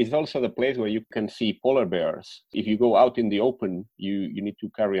impressive. It's also the place where you can see polar bears. If you go out in the open, you need to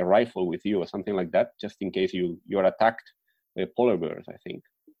carry a rifle with you or something like that, just in case you're attacked by polar bears, I think.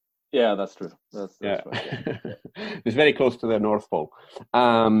 Yeah, that's true. That's right. It's very close to the North Pole.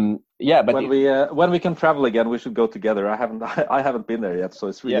 But when we can travel again, we should go together. I haven't been there yet, so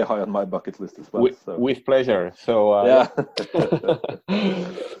it's really high on my bucket list as well. With pleasure. So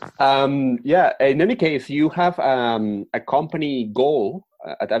in any case, you have a company goal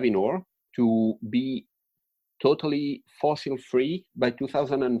at Avinor to be totally fossil free by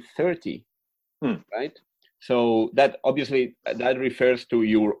 2030, right? So that obviously that refers to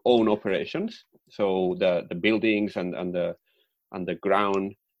your own operations. So the buildings and the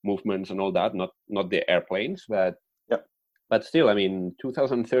ground movements and all that, not the airplanes, but still, I mean,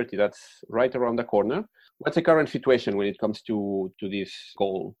 2030, that's right around the corner. What's the current situation when it comes to this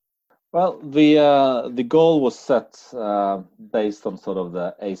goal? Well, the goal was set based on sort of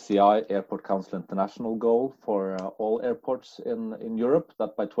the ACI, Airport Council International goal for all airports in Europe,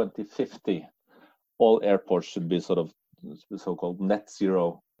 that by 2050, all airports should be sort of so-called net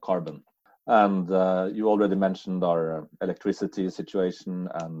zero carbon. And you already mentioned our electricity situation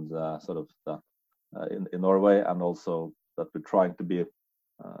and sort of in Norway, and also that we're trying to be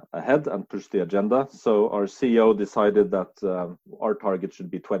ahead and push the agenda. So our CEO decided that our target should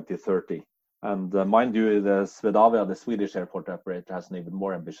be 2030. And mind you, the Swedavia, the Swedish airport operator, has an even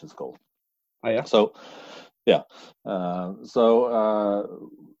more ambitious goal. Oh, yeah? So, yeah.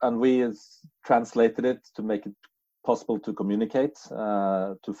 And we translated it to make it possible to communicate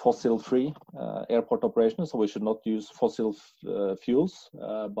to fossil-free airport operations. So we should not use fossil fuels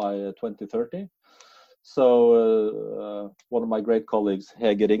by 2030. So one of my great colleagues,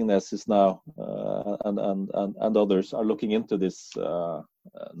 Hege Ringnes, is now and others are looking into this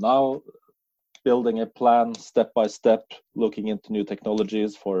now, building a plan step by step, looking into new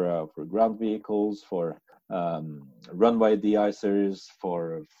technologies for ground vehicles, for runway de-icers,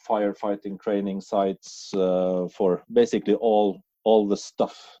 for firefighting training sites, for basically all the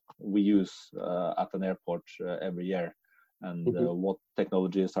stuff we use at an airport every year. And what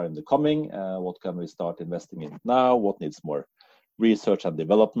technologies are in the coming, what can we start investing in now, what needs more research and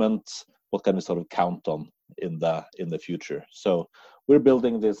development, what can we sort of count on in the future. So we're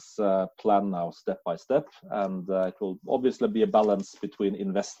building this plan now step by step, and it will obviously be a balance between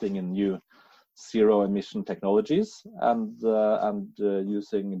investing in new zero emission technologies and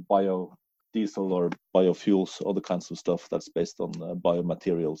using biodiesel or biofuels, other kinds of stuff that's based on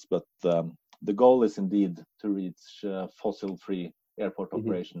biomaterials. But the goal is indeed to reach fossil-free airport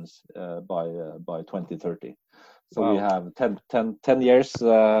operations by 2030. So we have 10 years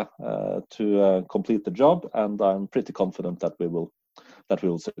to complete the job, and I'm pretty confident that we will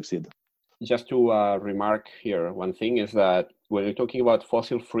succeed. Just to remark here, one thing is that when you're talking about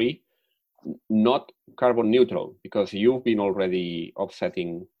fossil-free, not carbon neutral, because you've been already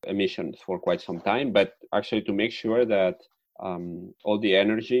offsetting emissions for quite some time, but actually to make sure that all the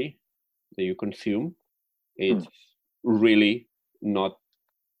energy that you consume is really not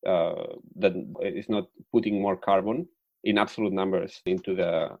that it's not putting more carbon in absolute numbers into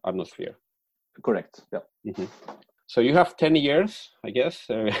the atmosphere. Correct. Yeah. Mm-hmm. So you have 10 years, I guess,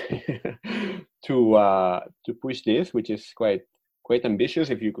 to push this, which is quite ambitious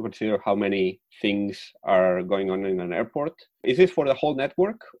if you consider how many things are going on in an airport. Is this for the whole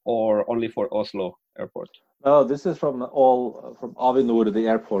network or only for Oslo Airport? No, this is from Avinor, the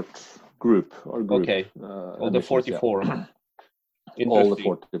airport group. Okay, all the 44. Yeah. All the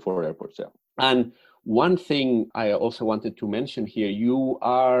 44 airports, yeah. And one thing I also wanted to mention here, you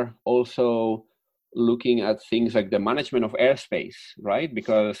are also looking at things like the management of airspace, right?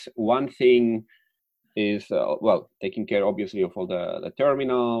 Because one thing is, taking care obviously of all the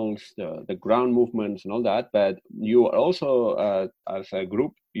terminals, the ground movements and all that, but you are also, as a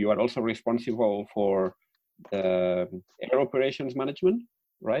group, you are also responsible for air operations management,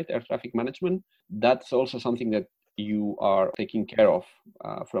 right? Air traffic management. That's also something that you are taking care of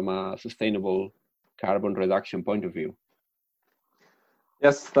from a sustainable carbon reduction point of view.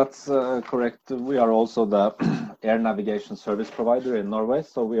 Yes, that's correct. We are also the air navigation service provider in Norway.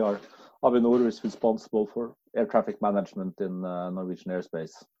 So Avinor is responsible for air traffic management in Norwegian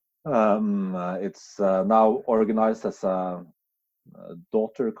airspace. It's now organized as a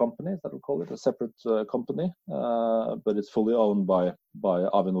daughter company, that we call it, a separate company, but it's fully owned by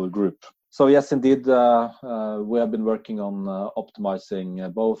Avinor Group. So yes, indeed, we have been working on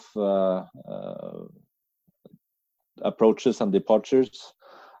optimizing both approaches and departures,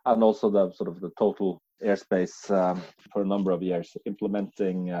 and also the sort of the total airspace for a number of years,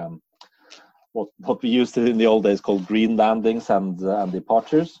 implementing what we used to in the old days called green landings and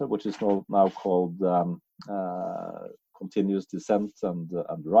departures, which is now called continuous descent and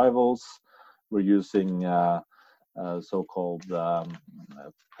arrivals. We're using so-called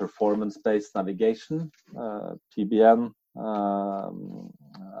performance-based navigation, PBN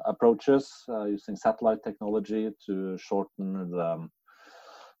approaches, using satellite technology to shorten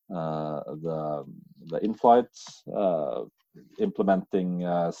the in-flights, implementing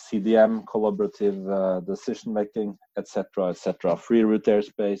CDM, collaborative decision making, etc., free route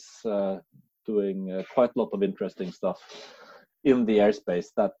airspace, doing quite a lot of interesting stuff in the airspace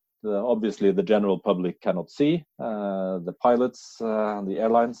that obviously the general public cannot see. The pilots and the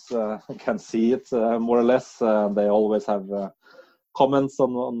airlines can see it more or less. They always have comments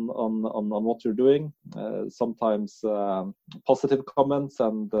on what you're doing. Sometimes positive comments,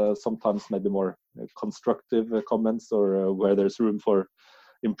 and sometimes maybe more constructive comments, or where there's room for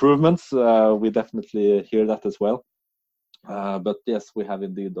improvements. We definitely hear that as well. But yes, we have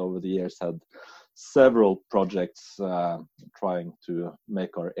indeed over the years had several projects trying to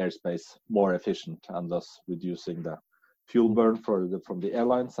make our airspace more efficient, and thus reducing the fuel burn from the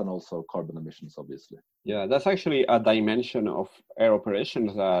airlines, and also carbon emissions, obviously. Yeah, that's actually a dimension of air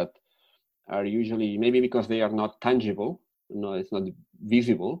operations that are usually, maybe because they are not tangible, it's not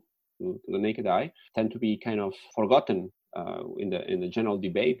visible to the naked eye, tend to be kind of forgotten in the general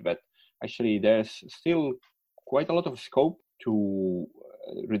debate. But actually, there's still quite a lot of scope to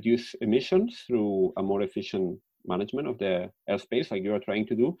reduce emissions through a more efficient management of the airspace, like you are trying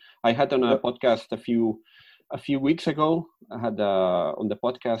to do. I had on a podcast a few weeks ago, I had on the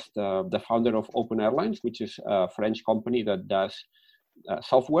podcast the founder of Open Airlines, which is a French company that does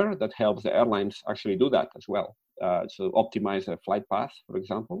software that helps the airlines actually do that as well. So optimize a flight path, for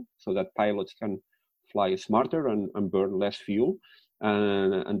example, so that pilots can fly smarter and burn less fuel.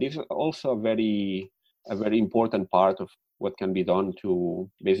 And this is also a very important part of what can be done to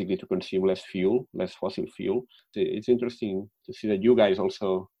basically to consume less fuel, less fossil fuel. It's interesting to see that you guys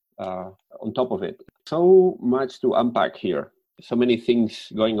also on top of it. So much to unpack here. So many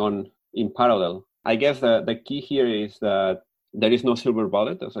things going on in parallel. I guess the key here is that there is no silver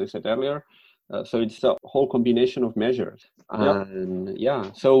bullet, as I said earlier. So it's a whole combination of measures. And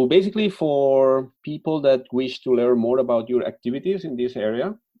so basically for people that wish to learn more about your activities in this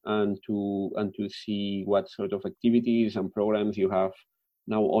area and to see what sort of activities and programs you have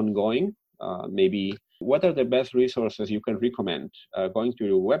now ongoing, maybe what are the best resources you can recommend? Going to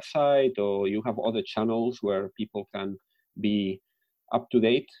your website, or you have other channels where people can be up to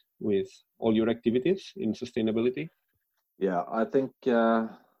date with all your activities in sustainability? Yeah, I think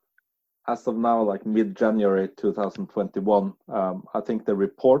as of now, like mid-January 2021, I think the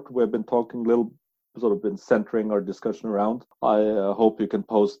report we've been talking a little, sort of been centering our discussion around. I hope you can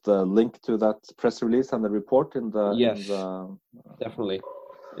post a link to that press release and the report in the definitely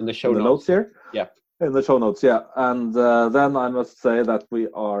in the show notes here. Yeah. In the show notes, yeah. And then I must say that we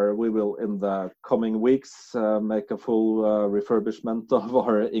will in the coming weeks make a full refurbishment of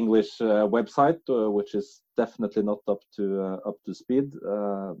our English website, which is definitely not up to speed.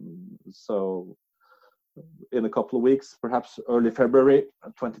 So in a couple of weeks, perhaps early February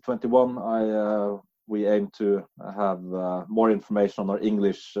 2021, we aim to have more information on our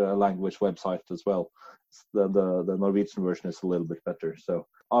English language website as well. The Norwegian version is a little bit better. So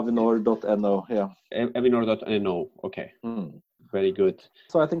avinor.no, yeah. Avinor.no, okay. Very good.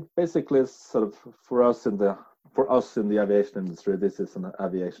 So I think basically it's sort of for us in the aviation industry, this is an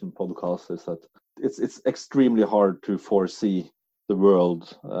aviation podcast, is that it's extremely hard to foresee the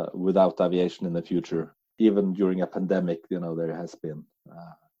world without aviation in the future. Even during a pandemic, there has been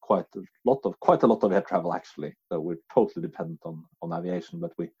quite a lot of air travel actually. So we're totally dependent on aviation,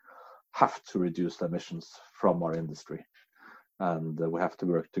 but we have to reduce the emissions from our industry, and we have to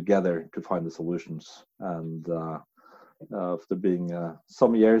work together to find the solutions. And after being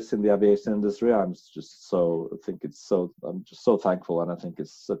some years in the aviation industry, I'm just so thankful, and I think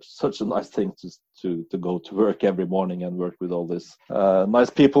it's such a nice thing to go to work every morning and work with all these nice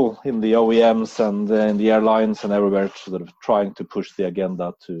people in the OEMs and in the airlines and everywhere, sort of trying to push the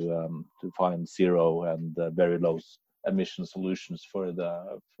agenda to find zero and very low emission solutions for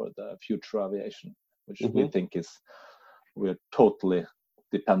the future aviation, which we think we're totally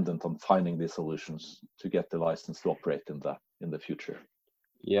dependent on finding these solutions to get the license to operate in the future.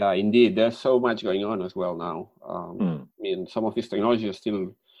 Yeah, indeed. There's so much going on as well now. I mean, some of this technology is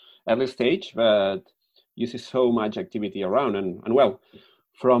still early stage, but you see so much activity around. And well,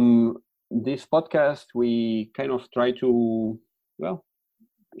 from this podcast, we kind of try to,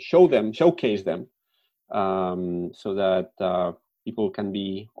 showcase them, so that people can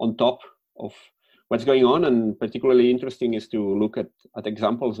be on top of what's going on. And particularly interesting is to look at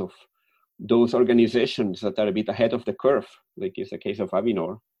examples of those organizations that are a bit ahead of the curve, like is the case of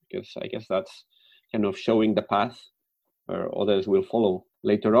Avinor, because I guess that's kind of showing the path where others will follow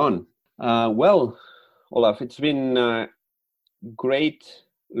later on. Well, Olav, it's been great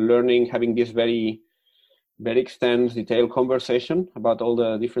having this very, very extensive, detailed conversation about all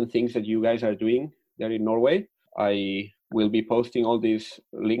the different things that you guys are doing there in Norway. I will be posting all these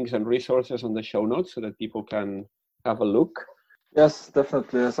links and resources on the show notes so that people can have a look. Yes,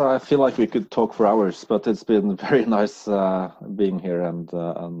 definitely. So I feel like we could talk for hours, but it's been very nice being here and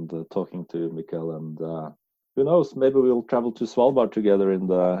talking to Mikael. And who knows, maybe we'll travel to Svalbard together in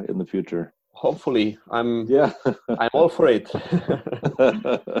the future. Hopefully, I'm all for it.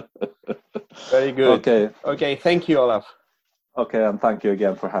 Very good. Okay. Thank you, Olav. Okay, and thank you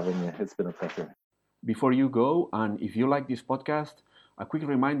again for having me. It's been a pleasure. Before you go, and if you like this podcast, a quick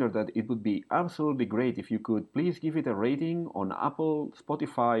reminder that it would be absolutely great if you could please give it a rating on Apple,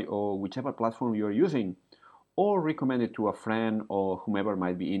 Spotify, or whichever platform you're using, or recommend it to a friend or whomever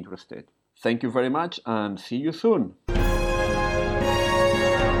might be interested. Thank you very much, and see you soon.